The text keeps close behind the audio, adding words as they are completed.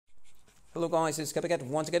Hello guys, it's Copycat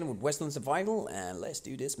once again with Westland Survival, and let's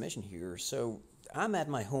do this mission here. So I'm at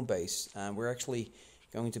my home base and we're actually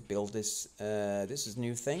going to build this. This is a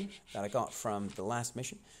new thing that I got from the last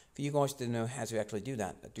mission. For you guys to know how to actually do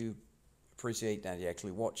that, I do appreciate that you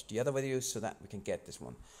actually watch the other videos so that we can get this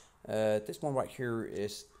one. This one right here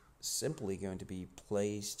is simply going to be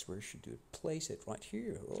placed, where should you place it? Right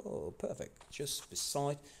here. Oh, perfect. Just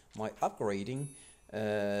beside my upgrading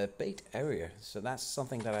bait area. So that's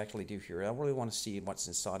something that I actually do here. I really want to see what's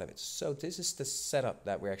inside of it. So this is the setup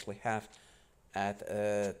that we actually have at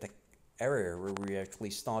the area where we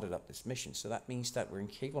actually started up this mission. So that means that we're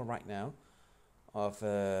incapable right now of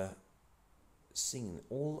seeing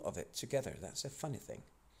all of it together. That's a funny thing.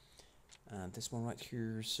 And this one right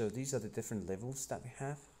here, so these are the different levels that we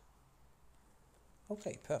have.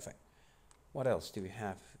 Okay, perfect. What else do we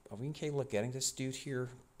have? Are we capable of getting this dude here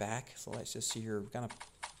back? So let's just see here. We're gonna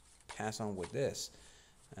pass on with this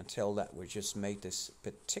until that we just made this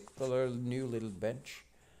particular new little bench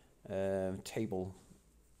table,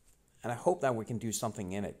 and I hope that we can do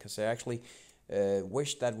something in it, because I actually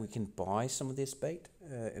wish that we can buy some of this bait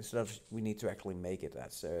instead of we need to actually make it.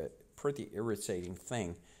 That's a pretty irritating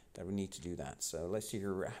thing that we need to do that. So let's see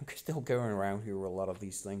here. I'm still going around here with a lot of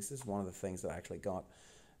these things. This is one of the things that I actually got.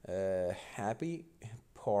 Happy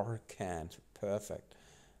pork can, perfect.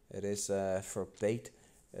 It is for bait,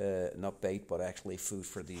 not bait, but actually food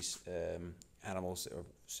for these animals,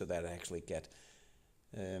 so that I actually get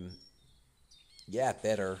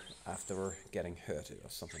better after getting hurt or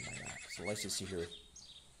something like that. So let's just see here.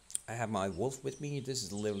 I have my wolf with me. This is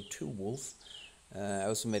the level 2 wolf. I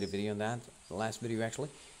also made a video on that, the last video actually.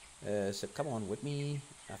 So come on with me.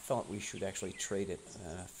 I thought we should actually trade it.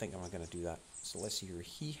 I think I'm going to do that. So let's see here.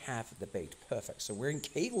 He have the bait. Perfect. So we're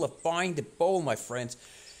incapable of buying the bowl, my friends.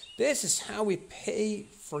 This is how we pay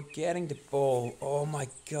for getting the bowl. Oh my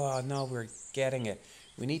god, now we're getting it.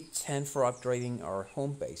 We need 10 for upgrading our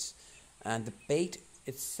home base. And the bait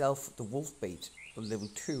itself, the wolf bait, level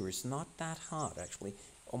 2, is not that hard actually.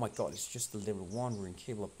 Oh my god, it's just the level 1 we're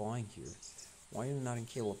incapable of buying here. Why are we not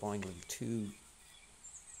incapable of buying level 2?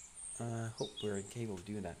 I hope we're incapable of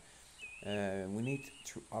doing that. We need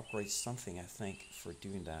to upgrade something, I think, for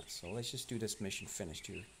doing that. So let's just do this mission finished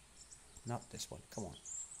here. Not this one. Come on.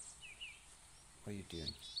 What are you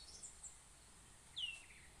doing?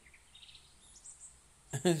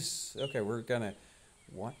 Okay, we're gonna...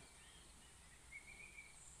 What?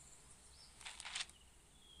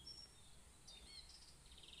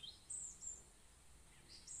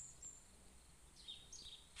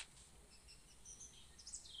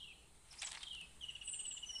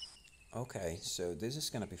 Okay, so this is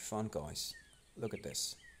gonna be fun, guys. Look at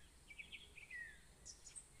this.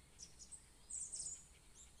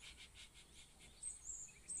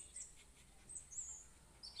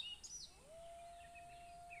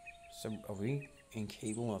 So are we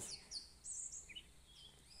incapable of...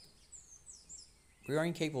 We are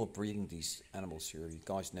incapable of breeding these animals here. You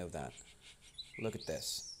guys know that. Look at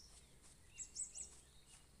this.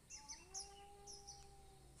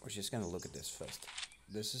 We're just gonna look at this first.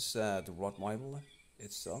 This is the Rottweiler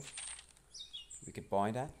itself. We could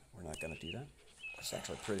buy that. We're not gonna do that. It's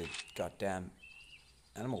actually a pretty goddamn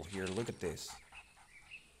animal here. Look at this.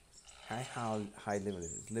 How high level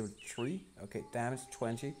is it? Level 3. Okay, damage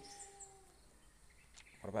 20.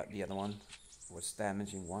 What about the other one? What's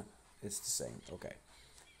damaging what? It's the same. Okay.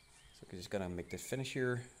 So we're just gonna make the finish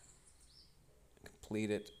here.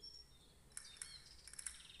 Complete it.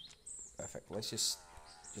 Perfect. Let's just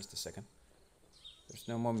a second. There's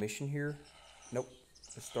no more mission here. Nope.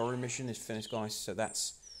 The story mission is finished, guys. So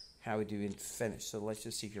that's how we do it finished. So let's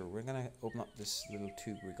just see here. We're gonna open up this little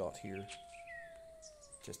tube we got here.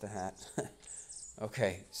 Just a hat.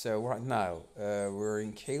 Okay, so right now we're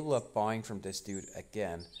incapable of buying from this dude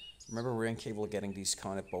again. Remember, we're incapable of getting these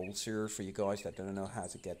kind of bowls here. For you guys that don't know how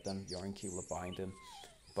to get them, you're incapable of buying them.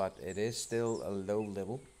 But it is still a low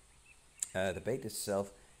level. The bait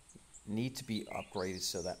itself need to be upgraded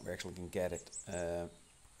so that we actually can get it. I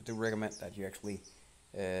do recommend that you actually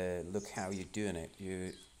look how you're doing it.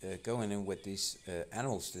 You go in with these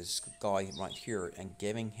animals, this guy right here, and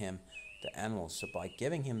giving him the animals. So by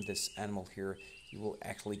giving him this animal here, you will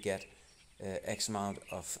actually get X amount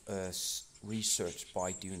of research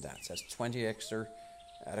by doing that. So that's 20 extra.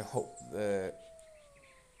 I hope it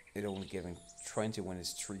only giving 20 when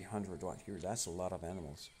it's 300 right here. That's a lot of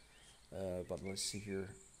animals. But let's see here.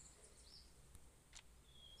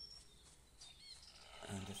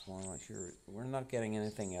 And this one right here, we're not getting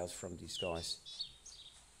anything else from these guys.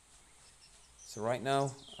 So right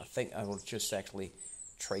now, I think I will just actually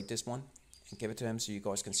trade this one and give it to him so you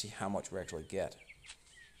guys can see how much we actually get.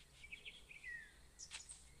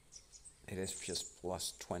 it is just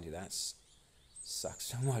plus 20. That's sucks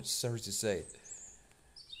so much, sorry to say.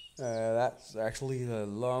 That's actually a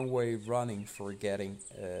long way running for getting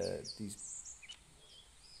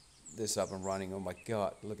this up and running. Oh my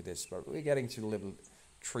god, look at this. But we're getting to level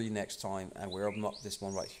 3 next time, and we're opening up this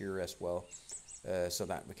one right here as well, so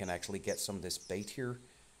that we can actually get some of this bait here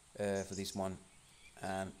for this one.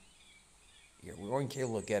 And yeah, we're going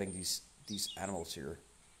capable of getting these animals here.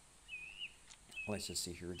 Let's just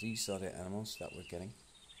see here. These are the animals that we're getting.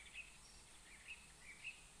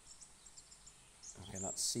 I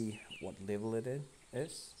cannot see what level it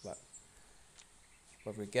is, but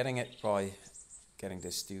we're getting it by getting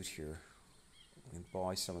this dude here. We can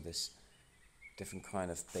buy some of this different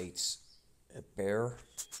kind of baits. A bear.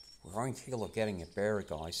 We're going capable of getting a bear,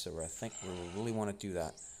 guys, so I think we really want to do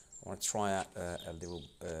that. I want to try out a little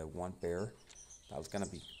one bear. That's gonna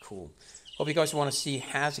be cool. Hope you guys want to see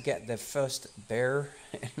how to get the first bear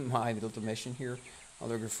in my little mission here. I'm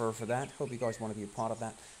looking for that. Hope you guys want to be a part of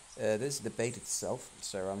that. This is the bait itself,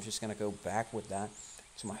 so I'm just gonna go back with that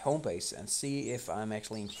to my home base and see if I'm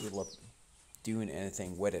actually capable of doing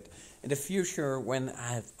anything with it. In the future, when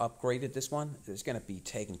I have upgraded this one, it's gonna be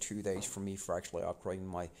taking 2 days for me for actually upgrading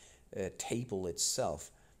my table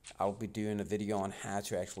itself. I'll be doing a video on how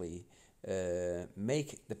to actually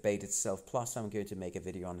make the bait itself, plus I'm going to make a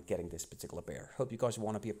video on getting this particular bear. Hope you guys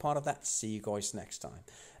want to be a part of that. See you guys next time.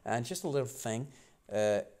 And just a little thing,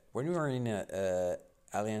 when you are in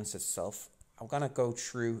Alliance itself, I'm gonna go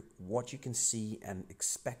through what you can see and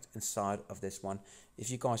expect inside of this one.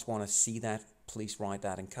 If you guys want to see that, please write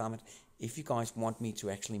that in comment. If you guys want me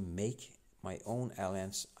to actually make my own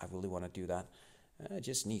Alliance, I really want to do that. I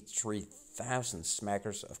just need 3,000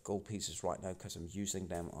 smackers of gold pieces right now because I'm using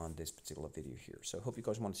them on this particular video here. So I hope you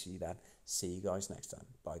guys want to see that. See you guys next time.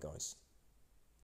 Bye, guys.